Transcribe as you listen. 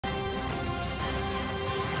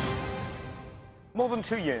More than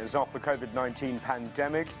 2 years after the COVID-19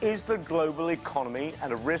 pandemic, is the global economy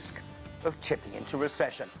at a risk of tipping into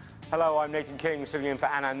recession? Hello, I'm Nathan King, sitting in for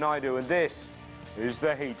Anna Naidu, and this is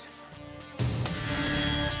The Heat.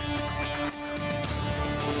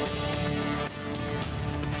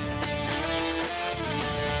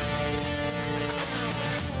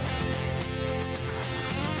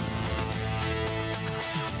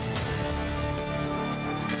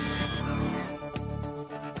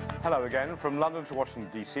 Hello again. From London to Washington,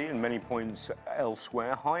 D.C. and many points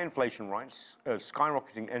elsewhere, high inflation rates,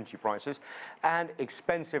 skyrocketing energy prices and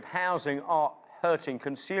expensive housing are hurting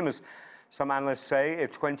consumers. Some analysts say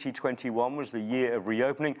if 2021 was the year of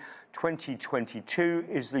reopening, 2022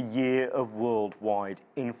 is the year of worldwide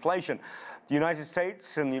inflation. The United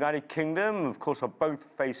States and the United Kingdom, of course, are both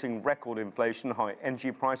facing record inflation, high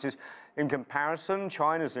energy prices. In comparison,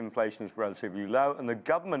 China's inflation is relatively low, and the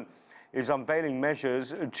government is unveiling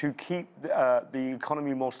measures to keep the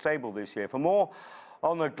economy more stable this year. For more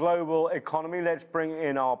on the global economy, let's bring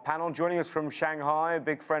in our panel. Joining us from Shanghai, a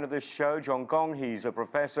big friend of this show, Gong. He's a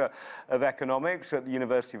professor of economics at the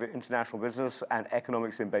University of International Business and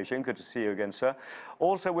Economics in Beijing. Good to see you again, sir.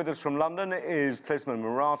 Also with us from London is Klisman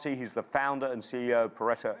Murati. He's the founder and CEO of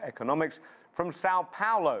Pareto Economics. From Sao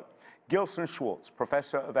Paulo, Gilson Schwartz,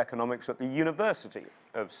 professor of economics at the University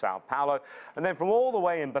of Sao Paulo. And then from all the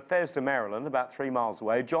way in Bethesda, Maryland, about 3 miles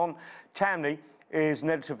away, Tamny is an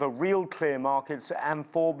editor for RealClearMarkets and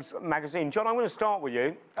Forbes magazine. John, I'm going to start with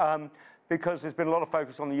you because there's been a lot of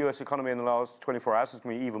focus on the US economy in the last 24 hours. There's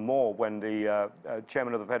going to be even more when the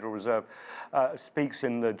chairman of the Federal Reserve speaks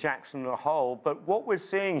in the Jackson Hole. But what we're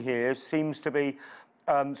seeing here seems to be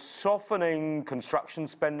softening construction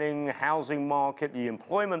spending, housing market, the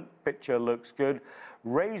employment picture looks good,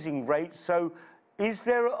 raising rates. So is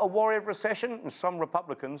there a worry of recession? Some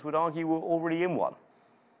Republicans would argue we're already in one.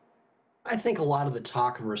 I think a lot of the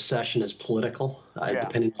talk of recession is political.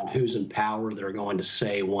 Depending on who's in power, they're going to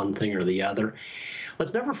say one thing or the other.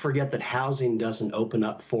 Let's never forget that housing doesn't open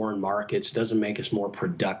up foreign markets, doesn't make us more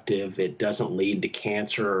productive, it doesn't lead to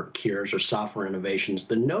cancer cures or software innovations.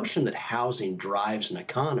 The notion that housing drives an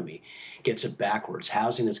economy gets it backwards.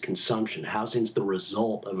 Housing is consumption. Housing is the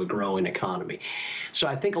result of a growing economy. So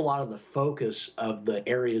I think a lot of the focus of the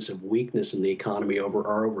areas of weakness in the economy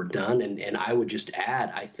are overdone. And I would just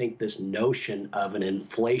add, I think this notion of an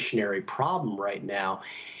inflationary problem right now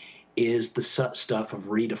is the stuff of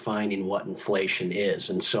redefining what inflation is.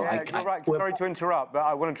 And so you're right. Sorry to interrupt, but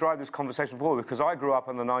I want to drive this conversation forward because I grew up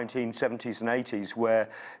in the 1970s and 80s where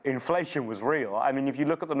inflation was real. I mean, if you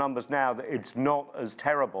look at the numbers now, it's not as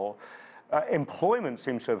terrible. Employment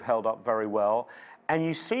seems to have held up very well. And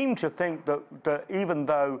you seem to think that even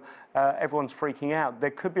though everyone's freaking out,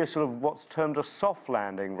 there could be a sort of what's termed a soft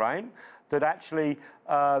landing, right? That actually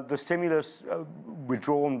the stimulus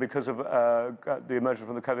withdrawn because of the emergence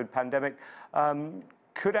from the COVID pandemic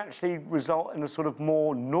could actually result in a sort of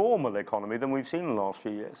more normal economy than we've seen in the last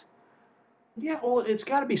few years. Yeah, well, it's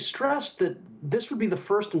got to be stressed that this would be the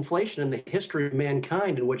first inflation in the history of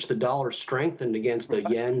mankind in which the dollar strengthened against the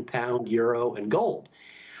yen, pound, euro, and gold.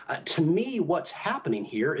 To me, what's happening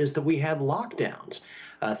here is that we had lockdowns.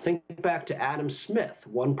 Think back to Adam Smith.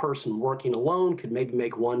 One person working alone could maybe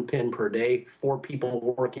make 1 pen per day. 4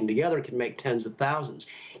 people working together could make tens of thousands.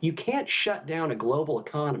 You can't shut down a global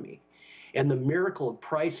economy. And the miracle of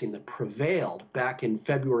pricing that prevailed back in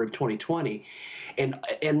February of 2020, and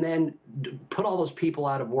then put all those people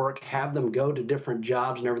out of work, have them go to different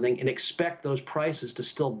jobs and everything, and expect those prices to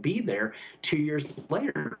still be there 2 years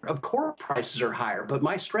later. Of course, prices are higher, but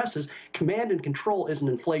my stress is command and control isn't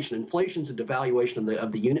inflation. Inflation is a devaluation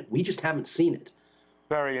of the unit. We just haven't seen it.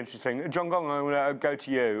 Very interesting. Gong, I'm going to go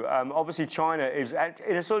to you. Obviously, China is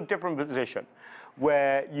in a sort of different position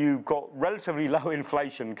where you've got relatively low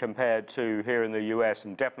inflation compared to here in the US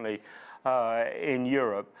and definitely in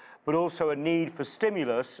Europe, but also a need for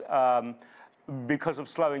stimulus because of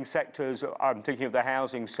slowing sectors. I'm thinking of the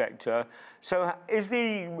housing sector. So is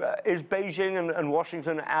Beijing and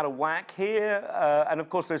Washington out of whack here? And of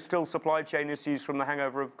course, there's still supply chain issues from the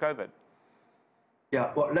hangover of COVID.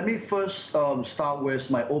 Yeah, well, let me first start with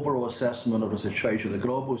my overall assessment of the situation, the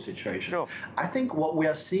global situation. Sure. I think what we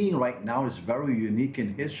are seeing right now is very unique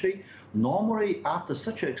in history. Normally, after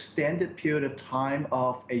such an extended period of time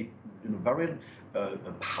of a very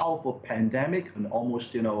powerful pandemic and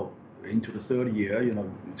almost into the third year,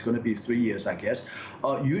 it's going to be 3 years, I guess.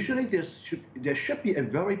 Usually, there should be a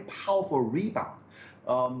very powerful rebound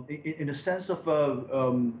in the sense of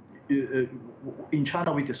in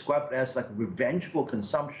China, we describe it as like revengeful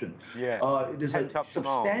consumption. Yeah. There's a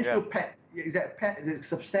substantial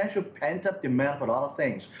substantial pent-up demand for a lot of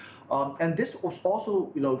things. And this was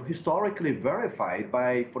also, historically verified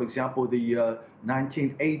by, for example, the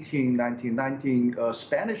 1918, 1919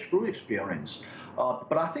 Spanish flu experience.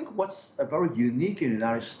 But I think what's very unique in the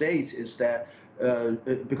United States is that,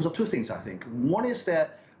 because of two things, I think. One is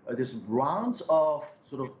that this rounds of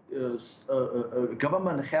sort of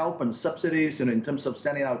government help and subsidies, in terms of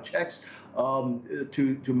sending out checks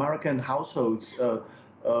to American households,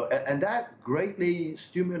 and that greatly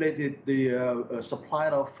stimulated the supply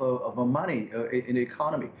of money in the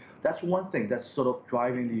economy. That's one thing that's sort of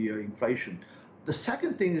driving the inflation. The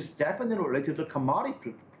second thing is definitely related to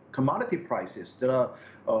commodity prices that are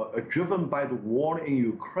driven by the war in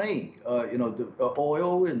Ukraine. The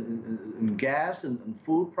oil and gas and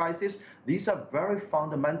food prices. These are very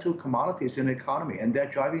fundamental commodities in the economy, and they're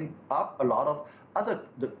driving up a lot of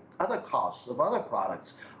other costs of other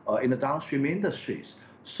products in the downstream industries.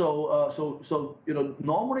 So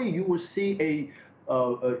normally you will see a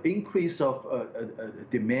increase of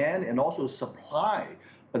demand and also supply.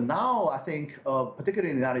 But now I think,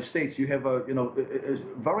 particularly in the United States, you have a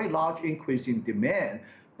very large increase in demand,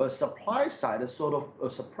 but supply side is sort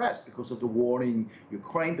of suppressed because of the war in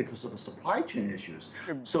Ukraine, because of the supply chain issues.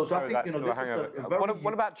 So I think this is a very.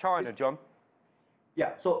 What about China, John?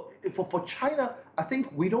 Yeah, so for China, I think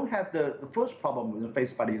we don't have the first problem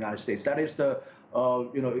faced by the United States. That is the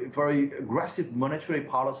very aggressive monetary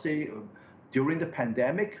policy during the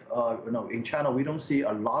pandemic. In China, we don't see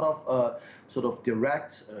a lot of sort of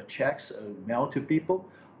direct checks mailed to people.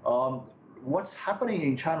 What's happening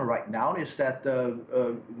in China right now is that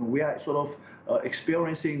we are sort of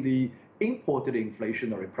experiencing the imported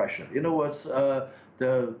inflationary pressure. In other words,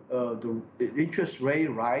 the interest rate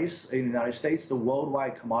rise in the United States, the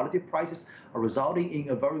worldwide commodity prices are resulting in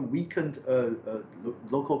a very weakened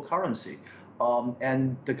local currency.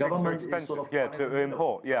 And the government is sort of to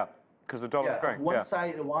import, because the dollar's strength. One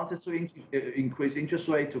side wanted to increase interest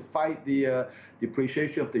rate to fight the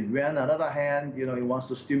depreciation of the yuan. On the other hand, it wants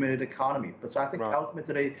to stimulate the economy. But I think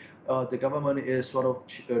ultimately the government is sort of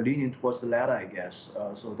leaning towards the latter, I guess.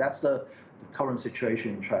 So that's the current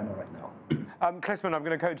situation in China right now. Klisman, I'm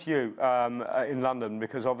going to go to you in London,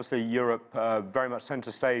 because obviously Europe very much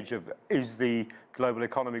centre stage of, is the global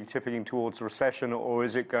economy tipping towards a recession, or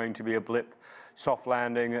is it going to be a blip, soft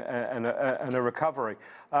landing and a recovery?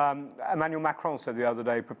 Emmanuel Macron said the other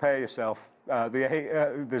day, prepare yourself.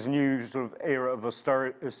 There's a new sort of era of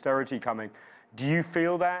austerity coming. Do you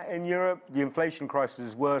feel that in Europe? The inflation crisis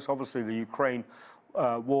is worse. Obviously, the Ukraine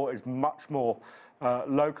war is much more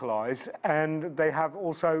localized, and they have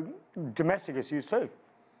also domestic issues too.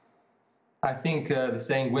 I think the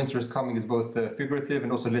saying winter is coming is both figurative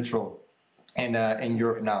and also literal in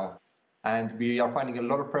Europe now. And we are finding a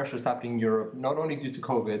lot of pressures happening in Europe, not only due to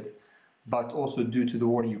COVID, but also due to the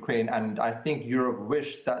war in Ukraine. And I think Europe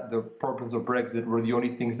wished that the problems of Brexit were the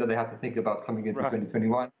only things that they had to think about coming into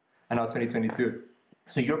 2021 and now 2022.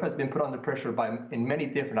 So Europe has been put under pressure in many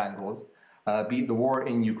different angles, be it the war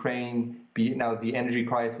in Ukraine, be it now the energy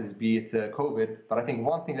crisis, be it COVID. But I think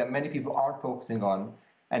one thing that many people aren't focusing on,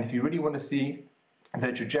 and if you really want to see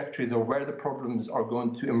the trajectories of where the problems are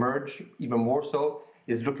going to emerge even more so,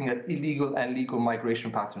 is looking at illegal and legal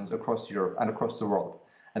migration patterns across Europe and across the world.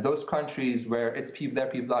 And those countries where their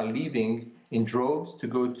people are leaving in droves to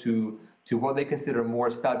go to what they consider more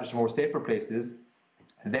established, more safer places,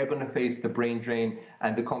 they're going to face the brain drain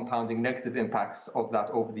and the compounding negative impacts of that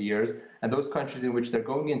over the years. And those countries in which they're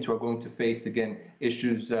going into are going to face, again,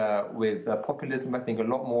 issues with populism, I think a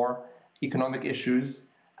lot more, economic issues,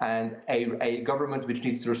 and a government which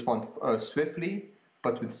needs to respond swiftly.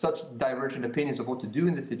 But with such divergent opinions of what to do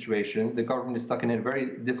in this situation, the government is stuck in a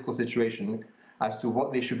very difficult situation as to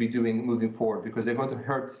what they should be doing moving forward, because they're going to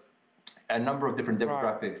hurt a number of different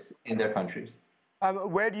demographics in their countries.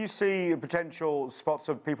 Where do you see potential spots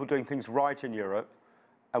of people doing things right in Europe,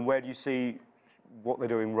 and where do you see what they're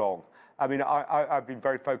doing wrong? I mean, I've been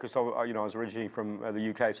very focused on, I was originally from the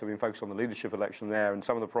UK, so I've been focused on the leadership election there, and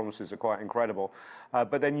some of the promises are quite incredible.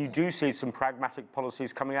 But then you do see some pragmatic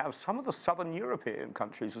policies coming out of some of the southern European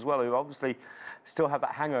countries as well, who obviously still have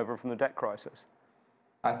that hangover from the debt crisis.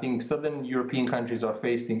 I think southern European countries are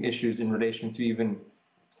facing issues in relation to even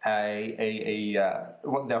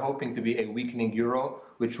what they're hoping to be a weakening euro,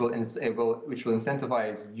 which will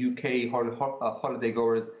incentivize UK holiday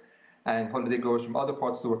goers and holiday goers from other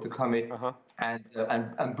parts of the world to come in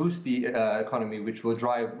and boost the economy, which will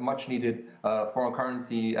drive much needed foreign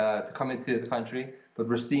currency to come into the country. But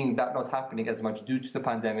we're seeing that not happening as much due to the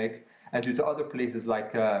pandemic and due to other places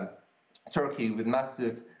like Turkey with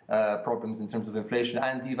massive problems in terms of inflation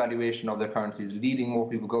and devaluation of their currencies, leading more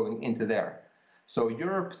people going into there. So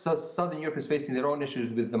Europe, Southern Europe is facing their own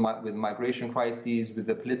issues with migration crises, with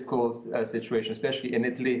the political situation, especially in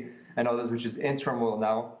Italy and others, which is in turmoil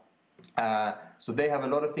now. So they have a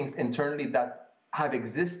lot of things internally that have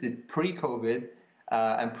existed pre-COVID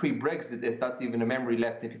and pre-Brexit, if that's even a memory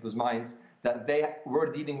left in people's minds, that they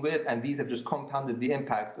were dealing with, and these have just compounded the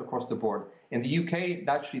impacts across the board. In the UK,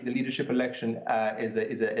 naturally, the leadership election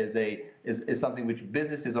is something which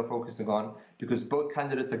businesses are focusing on, because both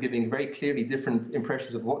candidates are giving very clearly different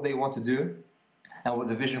impressions of what they want to do and what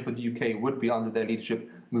the vision for the UK would be under their leadership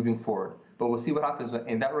moving forward. But we'll see what happens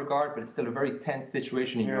in that regard, but it's still a very tense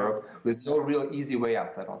situation in Europe with no real easy way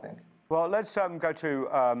out, I don't think. Well, let's go to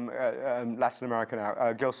Latin America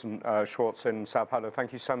now. Gilson, Schwartz in Sao Paulo,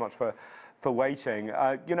 thank you so much for waiting.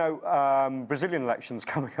 Brazilian elections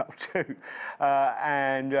coming up too.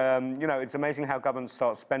 It's amazing how governments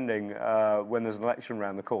start spending when there's an election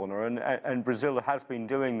around the corner. And Brazil has been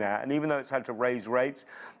doing that. And even though it's had to raise rates,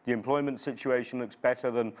 the employment situation looks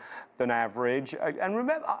better than average. And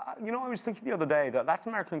remember, I was thinking the other day that Latin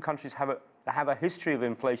American countries have a history of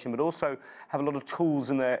inflation, but also have a lot of tools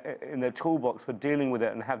in their toolbox for dealing with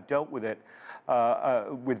it and have dealt with it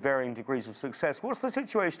with varying degrees of success. What's the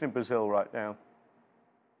situation in Brazil right now?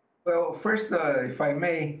 Well, first, if I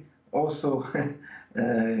may also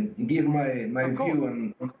give my view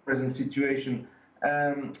on the present situation,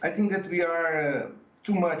 I think that we are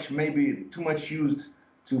maybe too much used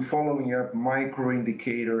to following up micro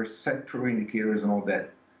indicators, sectoral indicators, and all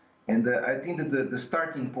that. And I think that the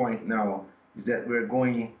starting point now is that we're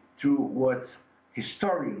going through what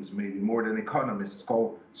historians, maybe more than economists,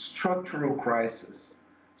 call structural crisis.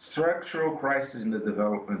 Structural crisis in the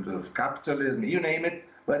development of capitalism, you name it,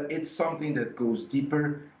 but it's something that goes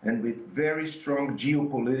deeper and with very strong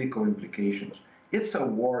geopolitical implications. It's a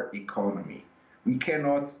war economy. We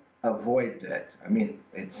cannot avoid that. I mean,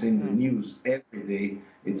 it's in the news every day.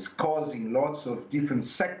 It's causing lots of different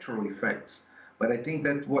sectoral effects. But I think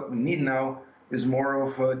that what we need now is more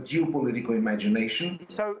of a geopolitical imagination.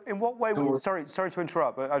 So in what way, sorry to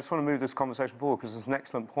interrupt, but I just want to move this conversation forward because it's an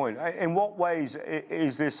excellent point. In what ways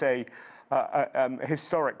is this a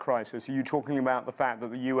historic crisis? Are you talking about the fact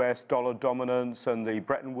that the US dollar dominance and the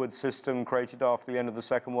Bretton Woods system created after the end of the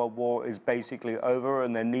Second World War is basically over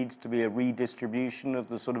and there needs to be a redistribution of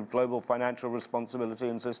the sort of global financial responsibility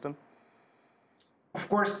and system? Of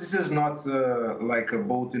course, this is not like a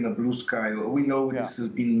boat in a blue sky. We know this has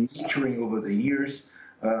been maturing over the years.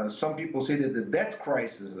 Some people say that the debt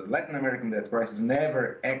crisis, the Latin American debt crisis,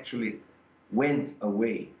 never actually went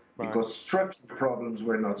away because structural problems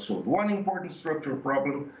were not solved. One important structural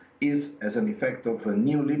problem is, as an effect of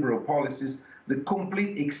neoliberal policies, the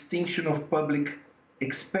complete extinction of public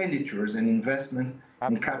expenditures and investment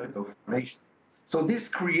in capital formation. So this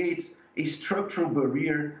creates a structural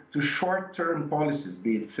barrier to short-term policies,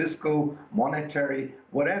 be it fiscal, monetary,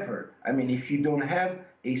 whatever. I mean, if you don't have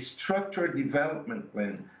a structured development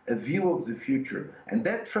plan, a view of the future, and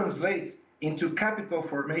that translates into capital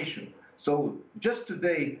formation. So just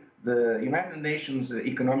today, the United Nations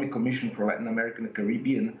Economic Commission for Latin America and the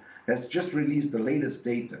Caribbean has just released the latest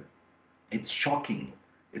data. It's shocking.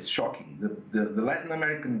 It's shocking. The Latin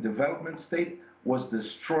American development state was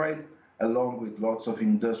destroyed along with lots of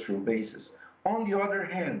industrial bases. On the other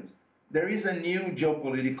hand, there is a new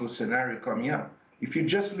geopolitical scenario coming up. If you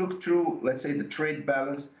just look through, let's say, the trade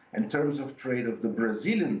balance in terms of trade of the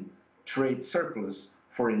Brazilian trade surplus,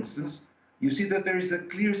 for instance, you see that there is a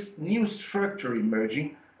clear new structure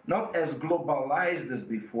emerging, not as globalized as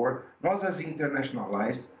before, not as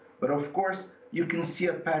internationalized, but of course, you can see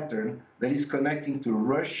a pattern that is connecting to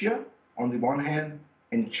Russia on the one hand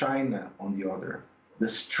and China on the other. The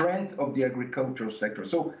strength of the agricultural sector.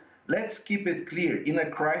 So let's keep it clear. In a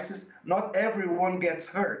crisis, not everyone gets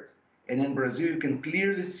hurt. And in Brazil, you can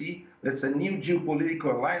clearly see there's a new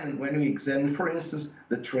geopolitical alignment when we examine, for instance,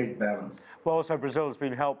 the trade balance. Well, also Brazil has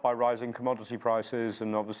been helped by rising commodity prices,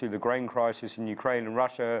 and obviously the grain crisis in Ukraine and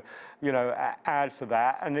Russia, adds to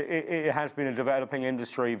that. And it has been a developing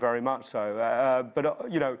industry, very much so.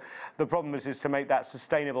 The problem is to make that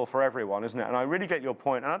sustainable for everyone, isn't it? And I really get your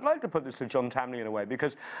point. And I'd like to put this to John Tamny in a way,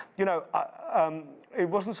 because, it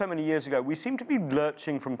wasn't so many years ago. We seem to be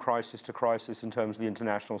lurching from crisis to crisis in terms of the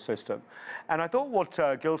international system. And I thought what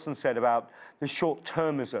Gilson said about the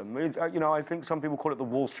short-termism, I think some people call it the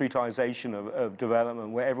Wall Streetization of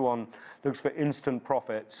development, where everyone looks for instant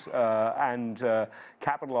profits and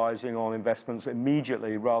capitalizing on investments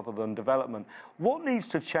immediately rather than development. What needs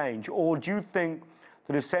to change? Or do you think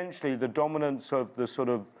that essentially the dominance of the sort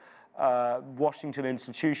of Washington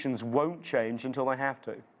institutions won't change until they have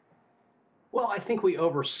to? Well, I think we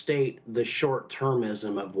overstate the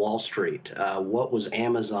short-termism of Wall Street. What was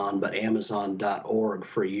Amazon but Amazon.org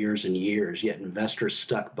for years and years, yet investors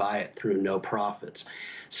stuck by it through no profits.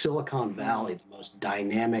 Silicon Valley, the most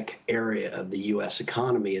dynamic area of the U.S.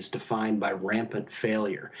 economy, is defined by rampant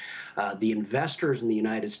failure. The investors in the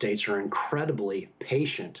United States are incredibly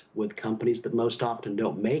patient with companies that most often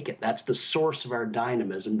don't make it. That's the source of our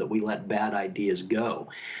dynamism, that we let bad ideas go.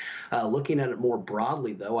 Looking at it more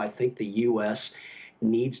broadly, though, I think the U.S.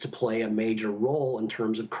 needs to play a major role in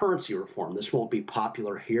terms of currency reform. This won't be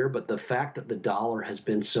popular here, but the fact that the dollar has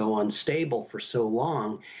been so unstable for so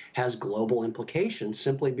long has global implications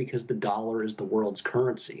simply because the dollar is the world's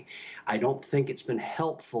currency. I don't think it's been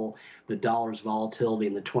helpful, the dollar's volatility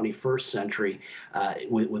in the 21st century,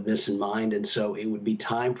 with this in mind, and so it would be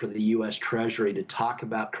time for the U.S. Treasury to talk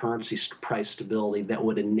about currency price stability that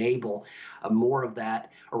would enable more of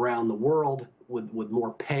that around the world, with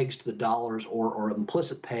more pegs to the dollars or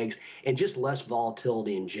implicit pegs, and just less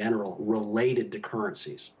volatility in general related to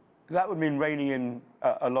currencies. That would mean reining in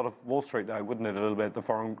a lot of Wall Street, though, wouldn't it? A little bit. The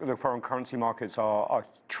foreign currency markets are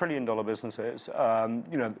trillion-dollar businesses.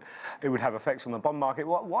 You know, it would have effects on the bond market.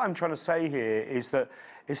 What I'm trying to say here is that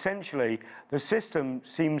essentially the system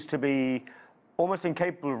seems to be almost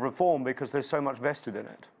incapable of reform because there's so much vested in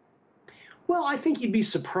it. Well, I think you'd be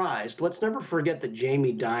surprised. Let's never forget that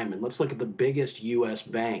Jamie Dimon, let's look at the biggest U.S.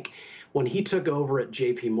 bank. When he took over at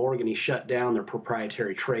J.P. Morgan, he shut down their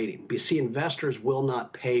proprietary trading. You see, investors will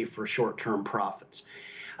not pay for short-term profits.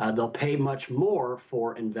 They'll pay much more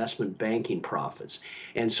for investment banking profits.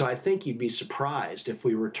 And so I think you'd be surprised if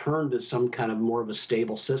we return to some kind of more of a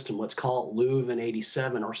stable system, let's call it Louvre in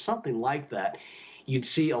 '87 or something like that. You'd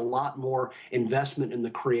see a lot more investment in the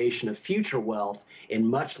creation of future wealth and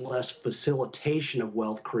much less facilitation of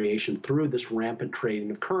wealth creation through this rampant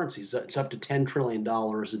trading of currencies. It's up to $10 trillion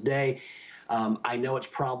a day. I know it's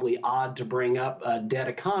probably odd to bring up debt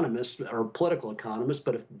economists or political economists,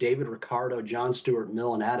 but if David Ricardo, John Stuart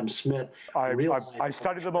Mill, and Adam Smith I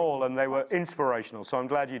studied them all, and they were inspirational, so I'm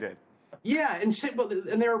glad you did. Yeah, and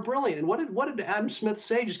they were brilliant. And what did Adam Smith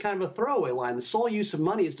say? Just kind of a throwaway line. The sole use of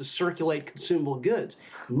money is to circulate consumable goods.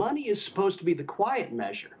 Money is supposed to be the quiet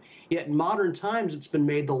measure. Yet in modern times, it's been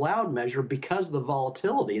made the loud measure because of the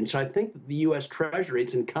volatility. And so I think that the U.S. Treasury,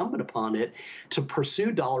 it's incumbent upon it to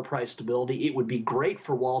pursue dollar price stability. It would be great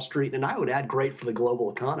for Wall Street, and I would add great for the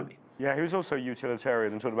global economy. Yeah, he was also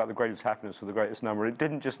utilitarian and talked about the greatest happiness for the greatest number. It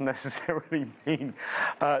didn't just necessarily mean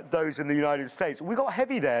those in the United States. We got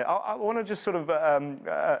heavy there. I want to just sort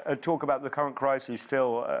of talk about the current crisis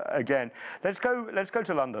still again. Let's go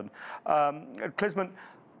to London. Klisman,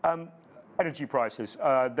 energy prices.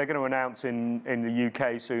 They're going to announce in the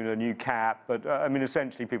UK soon a new cap, but I mean,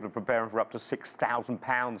 essentially people are preparing for up to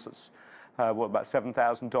 £6,000. That's what, about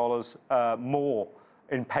 $7,000 more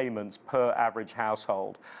in payments per average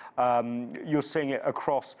household. You're seeing it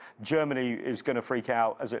across. Germany is going to freak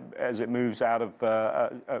out as it moves out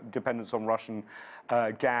of dependence on Russian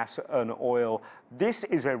gas and oil. This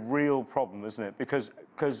is a real problem, isn't it? Because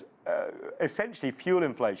essentially fuel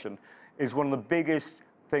inflation is one of the biggest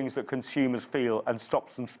things that consumers feel and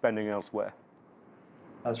stops them spending elsewhere.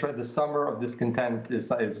 That's right. The summer of discontent is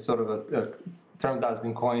sort of a term that has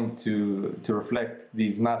been coined to reflect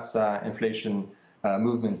these mass inflation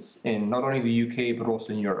movements in not only the UK, but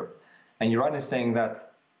also in Europe. And you're right in saying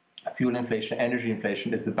that fuel inflation, energy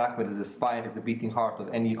inflation is the backbone, is the spine, is the beating heart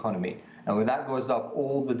of any economy. And when that goes up,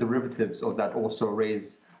 all the derivatives of that also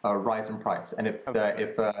rise in price. And if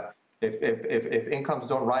incomes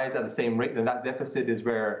don't rise at the same rate, then that deficit is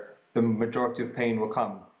where the majority of pain will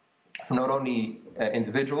come for not only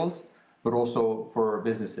individuals, but also for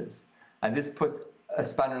businesses. And this puts a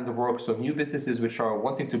spanner in the works of new businesses which are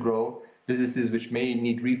wanting to grow, businesses which may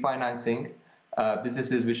need refinancing,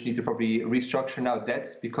 businesses which need to probably restructure now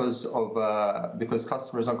debts because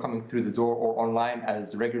customers aren't coming through the door or online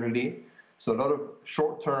as regularly. So a lot of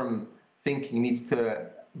short-term thinking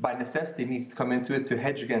by necessity needs to come into it to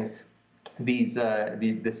hedge against this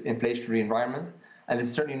inflationary environment. And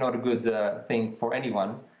it's certainly not a good thing for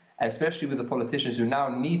anyone, especially with the politicians who now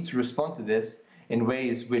need to respond to this in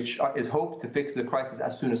ways which is hoped to fix the crisis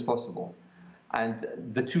as soon as possible. And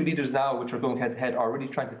the two leaders now, which are going head-to-head, are really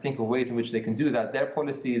trying to think of ways in which they can do that. Their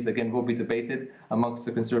policies, again, will be debated amongst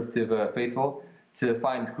the conservative faithful to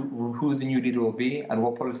find who the new leader will be and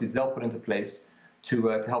what policies they'll put into place to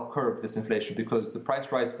help curb this inflation, because the price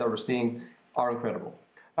rises that we're seeing are incredible.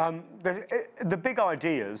 The big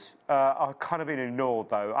ideas are kind of being ignored,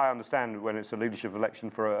 though. I understand when it's a leadership election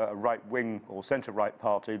for a right-wing or centre-right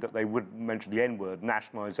party that they would mention the N-word,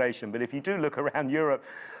 nationalisation. But if you do look around Europe,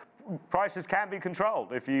 prices can be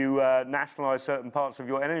controlled if you nationalise certain parts of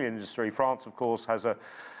your energy industry. France, of course, has a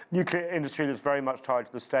nuclear industry that's very much tied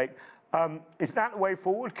to the state. Is that the way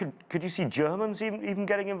forward? Could you see Germans even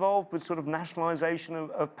getting involved with sort of nationalisation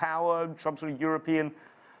of power, some sort of European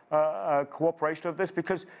cooperation of this?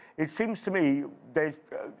 Because it seems to me being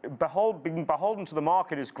beholden to the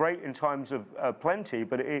market is great in times of plenty,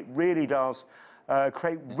 but it really does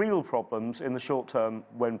create real problems in the short term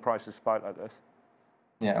when prices spike like this.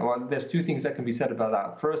 Yeah, well, there's two things that can be said about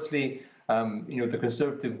that. Firstly, the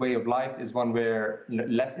conservative way of life is one where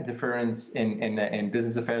less interference in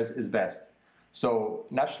business affairs is best. So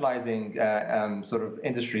nationalizing sort of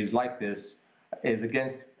industries like this is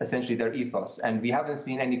against essentially their ethos. And we haven't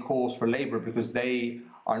seen any calls for labor because they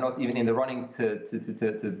are not even in the running to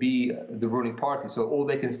be the ruling party. So all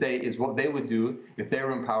they can say is what they would do if they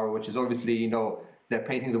were in power, which is obviously, they're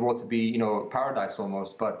painting the world to be, paradise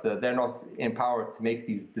almost, but they're not in power to make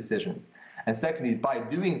these decisions. And secondly, by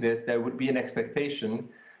doing this, there would be an expectation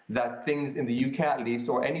that things in the UK at least,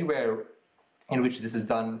 or anywhere in which this is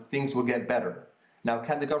done, things will get better. Now,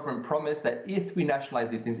 can the government promise that if we nationalize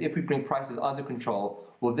these things, if we bring prices under control,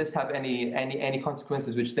 will this have any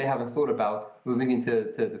consequences which they haven't thought about moving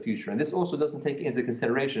into the future? And this also doesn't take into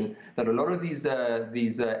consideration that a lot of these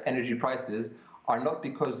energy prices are not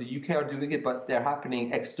because the UK are doing it, but they're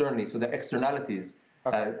happening externally. So they're externalities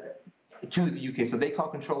to the UK. So they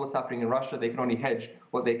can't control what's happening in Russia. They can only hedge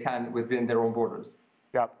what they can within their own borders.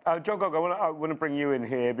 Yeah, John Gong, I want to bring you in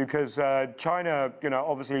here because China,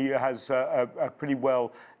 obviously has a pretty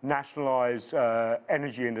well nationalized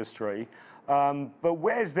energy industry. But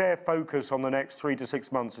where's their focus on the next 3 to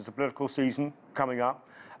 6 months? It's a political season coming up.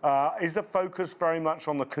 Is the focus very much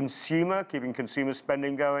on the consumer, keeping consumer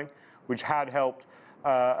spending going, which had helped,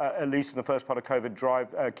 at least in the first part of COVID,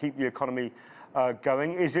 keep the economy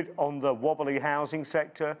going? Is it on the wobbly housing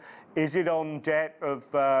sector? Is it on debt of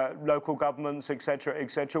local governments, et cetera, et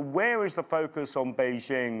cetera? Where is the focus on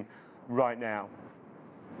Beijing right now?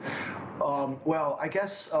 Well, I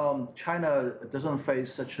guess China doesn't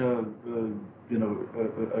face such a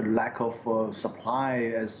lack of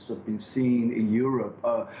supply as been seen in Europe.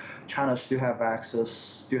 China still has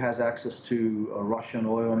access to Russian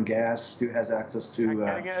oil and gas. Still has access to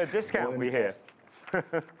getting a discount, we hear.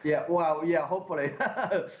 Yeah, well, yeah, hopefully.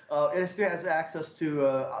 It still has access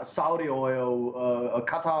to Saudi oil,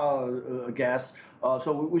 Qatar gas.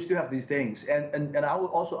 So we still have these things. And I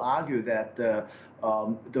would also argue that the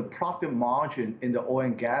profit margin in the oil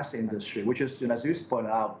and gas industry, which is, as you pointed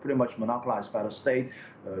out, pretty much monopolized by the state,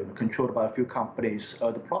 controlled by a few companies,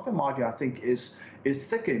 the profit margin, I think, is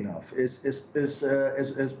thick enough, is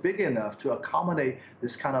big enough to accommodate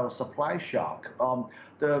this kind of supply shock.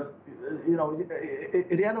 At the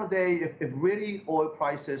end of the day, if really oil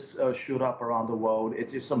prices shoot up around the world,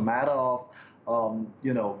 it's just a matter of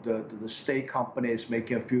the state companies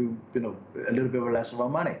making a little bit less of our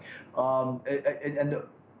money, and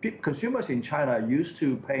the consumers in China are used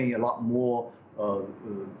to paying a lot more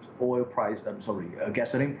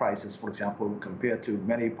gasoline prices, for example, compared to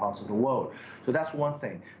many parts of the world. So that's one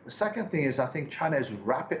thing. The second thing is I think China is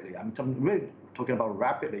rapidly, I'm really talking about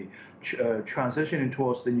rapidly, transitioning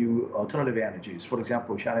towards the new alternative energies. For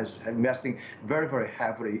example, China is investing very, very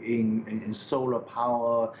heavily in solar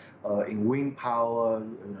power, in wind power,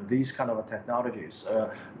 these kind of technologies.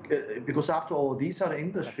 Because after all, these are the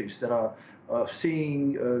industries that are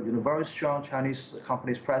seeing very strong Chinese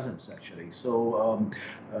companies' presence, actually. So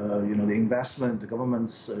the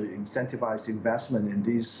government's incentivized investment in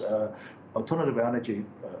these alternative energy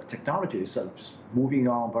technologies are just moving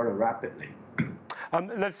on very rapidly.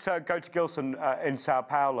 Let's go to Gilson in Sao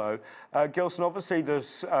Paulo. Gilson, obviously the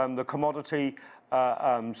commodity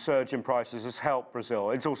surge in prices has helped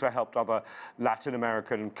Brazil. It's also helped other Latin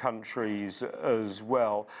American countries as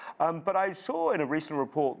well. But I saw in a recent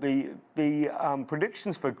report the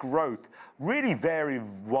predictions for growth really vary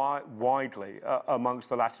widely amongst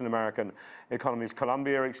the Latin American economies.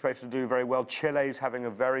 Colombia expected to do very well. Chile's having a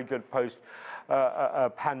very good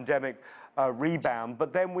post-pandemic rebound,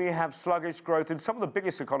 but then we have sluggish growth in some of the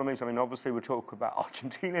biggest economies. I mean, obviously, we're talking about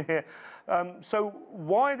Argentina here. So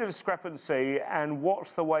why the discrepancy, and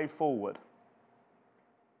what's the way forward?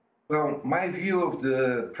 Well, my view of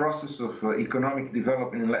the process of economic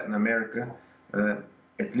development in Latin America,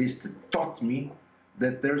 at least taught me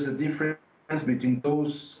that there's a difference between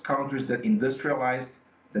those countries that industrialized,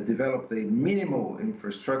 that developed a minimal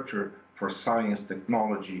infrastructure for science,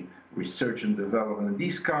 technology, research and development.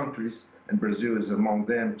 These countries, and Brazil is among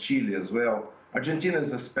them, Chile as well. Argentina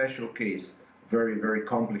is a special case, very, very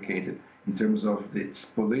complicated in terms of its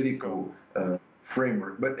political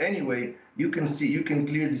framework. But anyway, you can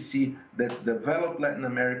clearly see that developed Latin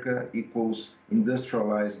America equals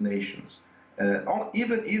industrialized nations.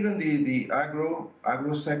 Even the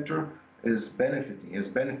agro sector has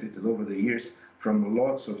benefited over the years from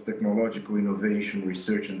lots of technological innovation,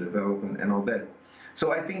 research and development, and all that.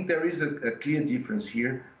 So I think there is a clear difference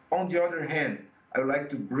here. On the other hand, I would like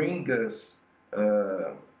to bring us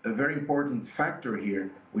a very important factor here,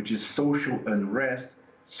 which is social unrest,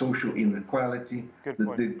 social inequality,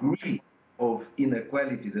 the degree of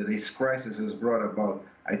inequality that this crisis has brought about.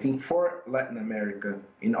 I think for Latin America,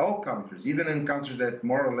 in all countries, even in countries that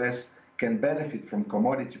more or less can benefit from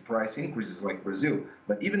commodity price increases like Brazil,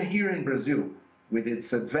 but even here in Brazil, with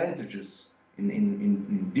its advantages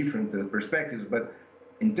in different perspectives, but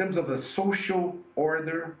in terms of a social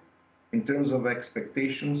order, in terms of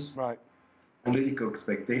expectations, right, political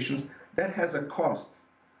expectations, that has a cost.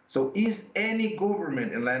 So is any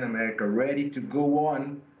government in Latin America ready to go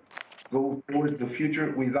towards the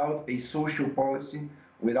future without a social policy,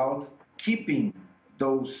 without keeping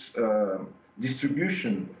those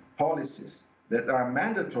distribution policies that are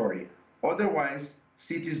mandatory? Otherwise,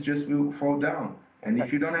 cities just will fall down. And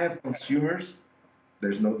if you don't have consumers,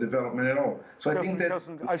 there's no development at all. So I think that...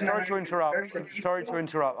 Sorry to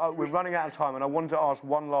interrupt. We're running out of time, and I wanted to ask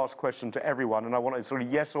one last question to everyone, and I want a sort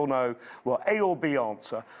of yes or no, well, A or B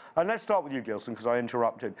answer. And let's start with you, Gilson, because I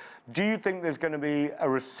interrupted. Do you think there's going to be a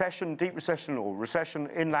recession, deep recession, or recession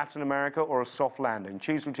in Latin America, or a soft landing?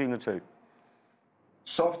 Choose between the two.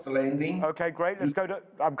 Soft landing. Okay, great. Let's go to...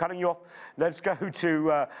 I'm cutting you off. Let's go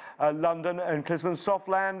to London and Klisman. Soft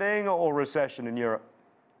landing or recession in Europe?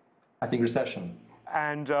 I think recession.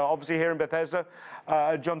 And obviously here in Bethesda,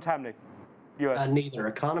 John Tamny, US. Neither.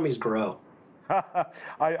 Economies grow.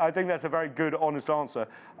 I think that's a very good, honest answer.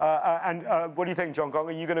 And what do you think, John Gong?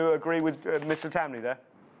 Are you going to agree with Mr. Tamny there?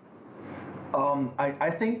 I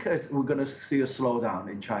think we're going to see a slowdown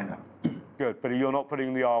in China. Good, but you're not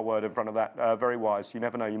putting the R word in front of that. Very wise. You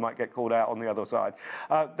never know. You might get called out on the other side.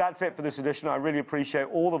 That's it for this edition. I really appreciate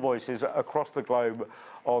all the voices across the globe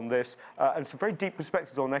on this and some very deep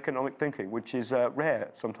perspectives on economic thinking, which is rare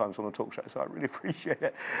sometimes on a talk show. So I really appreciate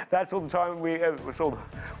it. That's all the time we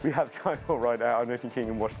have time for right now. I'm Nathan King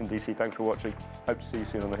in Washington, D.C. Thanks for watching. Hope to see you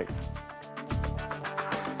soon on The Heat.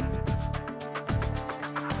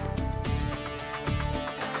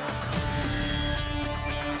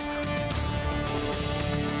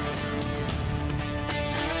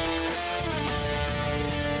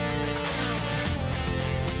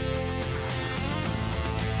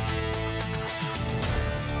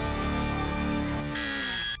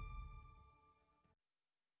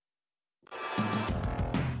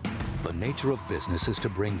 The nature of business is to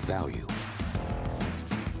bring value.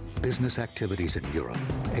 Business activities in Europe,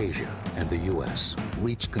 Asia, and the U.S.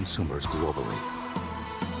 reach consumers globally.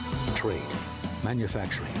 Trade,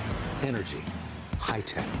 manufacturing, energy,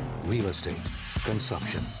 high-tech, real estate,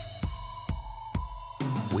 consumption.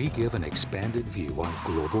 We give an expanded view on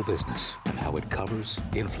global business and how it covers,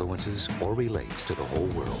 influences, or relates to the whole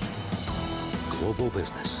world. Global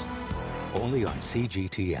business, only on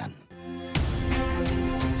CGTN.